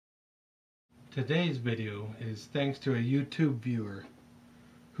Today's video is thanks to a YouTube viewer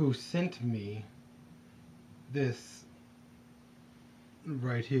who sent me this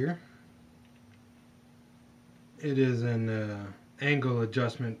right here. It is an angle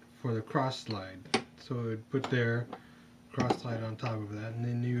adjustment for the cross slide. So it would put their cross slide on top of that, and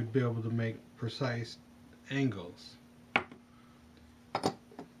then you would be able to make precise angles.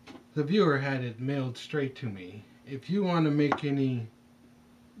 The viewer had it mailed straight to me. If you want to make any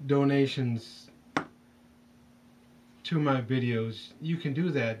donations to my videos, you can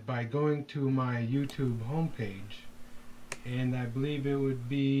do that by going to my YouTube homepage, and I believe it would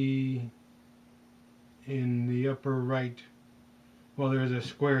be in the upper right. Well, there's a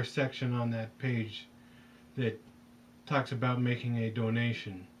square section on that page that talks about making a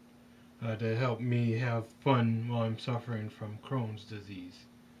donation to help me have fun while I'm suffering from Crohn's disease.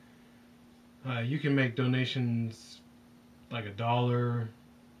 You can make donations like $1,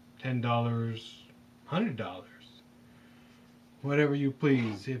 $10, $100, whatever you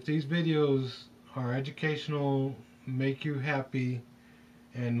please. If these videos are educational, make you happy,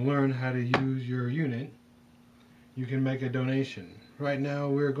 and learn how to use your unit, you can make a donation. Right now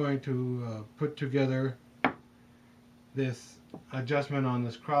we're going to put together this adjustment on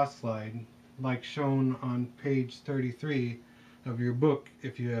this cross slide like shown on page 33 of your book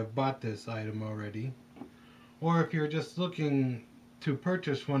if you have bought this item already, or if you're just looking to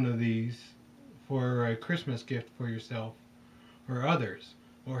purchase one of these for a Christmas gift for yourself or others,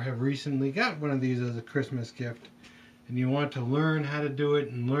 or have recently got one of these as a Christmas gift and you want to learn how to do it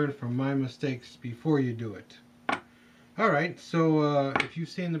and learn from my mistakes before you do it. Alright, so if you've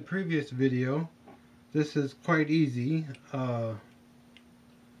seen the previous video, this is quite easy. Right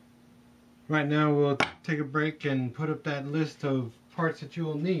now we'll take a break and put up that list of parts that you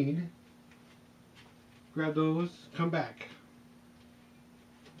will need. Grab those, come back.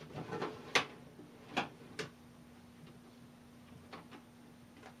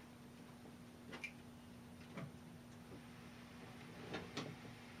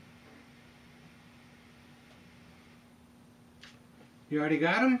 You already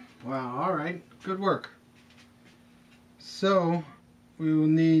got them? Wow, alright, good work. So, we will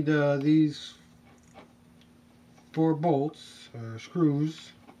need these 4 bolts, or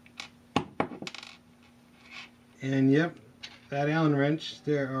screws. And yep, that Allen wrench,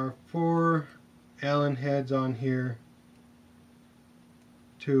 there are 4 Allen heads on here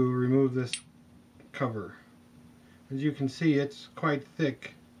to remove this cover. As you can see, it's quite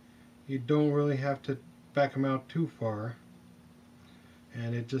thick. You don't really have to back them out too far,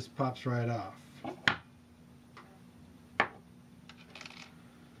 and it just pops right off.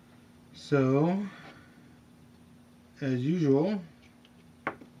 So, as usual,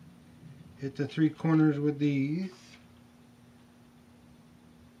 hit the 3 corners with these.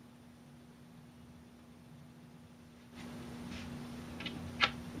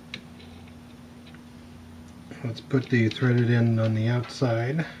 Let's put the threaded end on the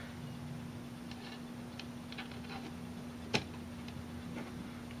outside.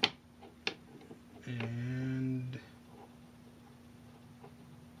 And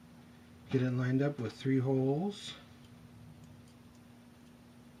get it lined up with 3 holes.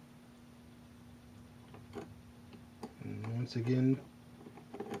 And once again,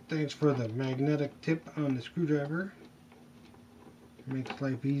 thanks for the magnetic tip on the screwdriver. Makes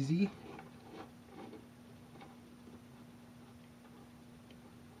life easy.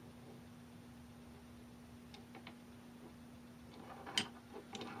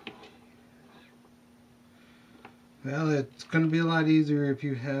 Well, it's going to be a lot easier if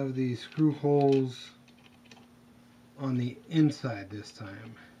you have the screw holes on the inside this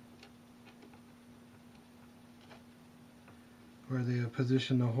time, where they have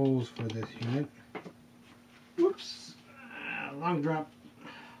positioned the holes for this unit. Whoops! Long drop.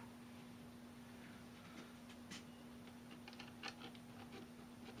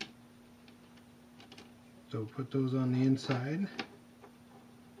 So put those on the inside.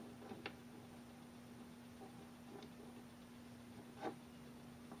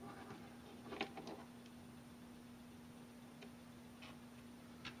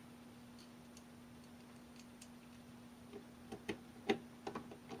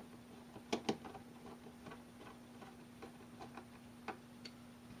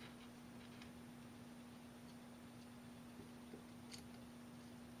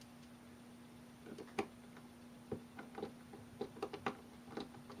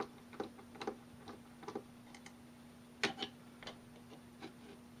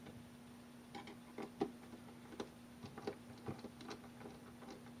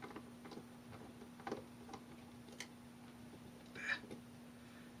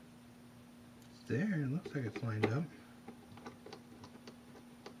 there. It looks like it's lined up.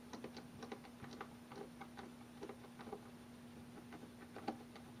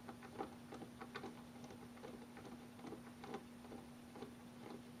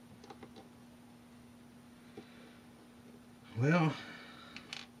 Well,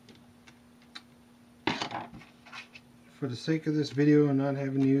 for the sake of this video and not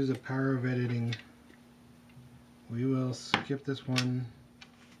having to use the power of editing, we will skip this one,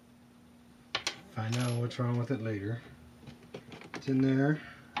 find out what's wrong with it later. It's in there.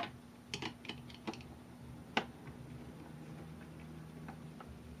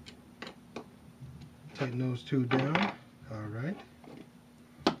 Tighten those two down. Alright.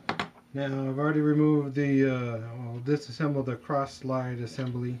 Now I've already removed the, I'll disassemble the cross slide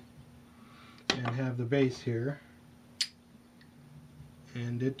assembly and have the base here.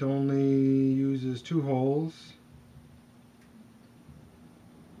 And it only uses 2 holes.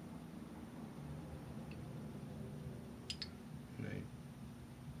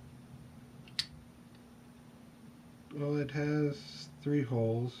 Well, it has 3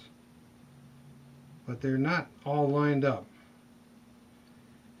 holes, but they're not all lined up.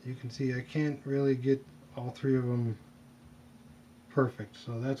 You can see I can't really get all 3 of them perfect,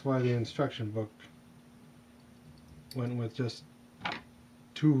 so that's why the instruction book went with just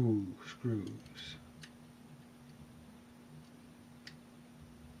 2 screws.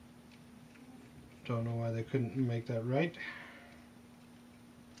 Don't know why they couldn't make that right.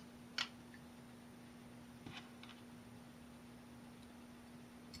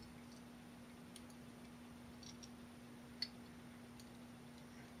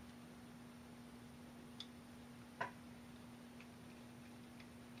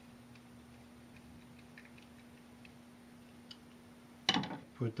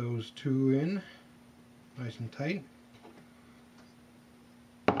 Put those 2 in, nice and tight.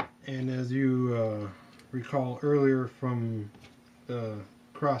 And as you recall earlier from the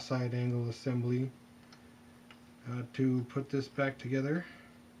cross-side angle assembly, to put this back together,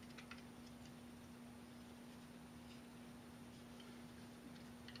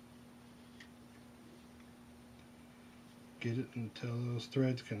 get it until those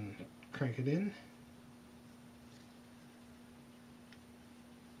threads can crank it in.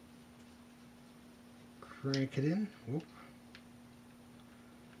 Crank it in. Whoop.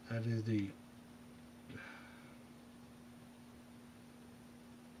 That is the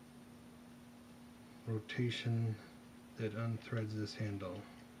rotation that unthreads this handle.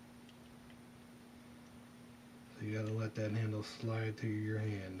 So you gotta let that handle slide through your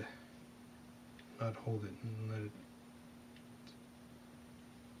hand, not hold it and let it.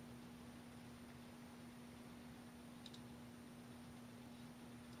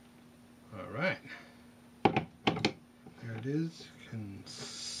 All right. There it is. You can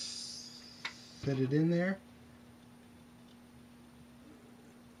set it in there.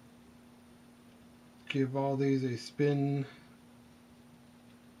 Give all these a spin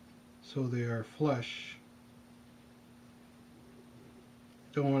so they are flush.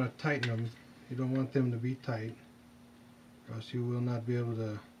 You don't want to tighten them. You don't want them to be tight, or else you will not be able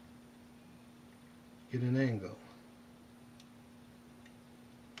to get an angle.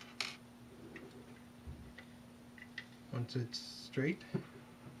 Once it's straight,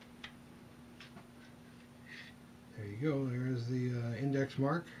 there you go. There's the index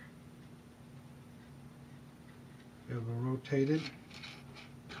mark. Be able to rotate it.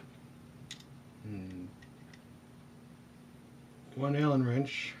 And 1 Allen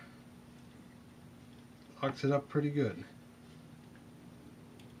wrench locks it up pretty good.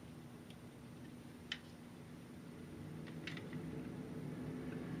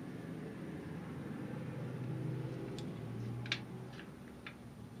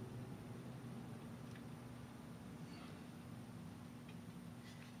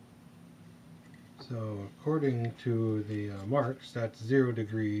 So according to the marks, that's 0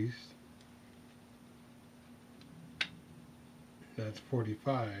 degrees. That's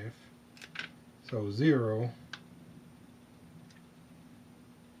 45. So 0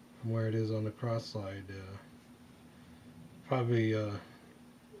 from where it is on the cross slide. Probably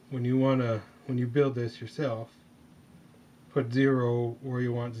when you build this yourself, put 0 where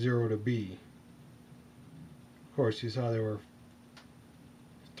you want 0 to be. Of course, you saw there were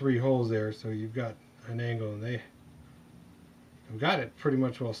 3 holes there, so you've got an angle, and they've got it pretty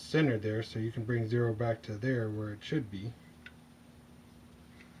much well centered there, so you can bring 0 back to there where it should be.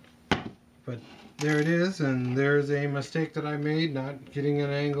 But there it is, and there's a mistake that I made, not getting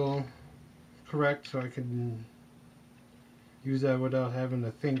an angle correct, so I can use that without having to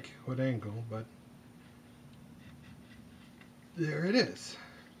think what angle, but there it is.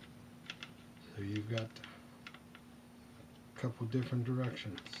 So So you've got a couple different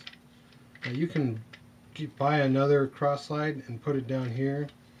directions. Now you can buy another cross slide and put it down here.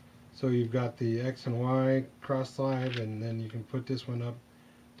 So you've got the X and Y cross slide, and then you can put this one up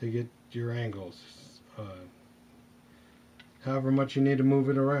to get your angles. However much you need to move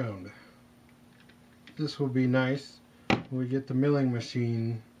it around. This will be nice when we get the milling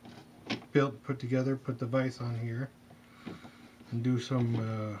machine built, put together, put the vise on here, and do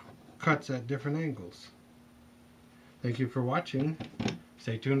some cuts at different angles. Thank you for watching.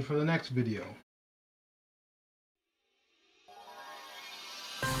 Stay tuned for the next video.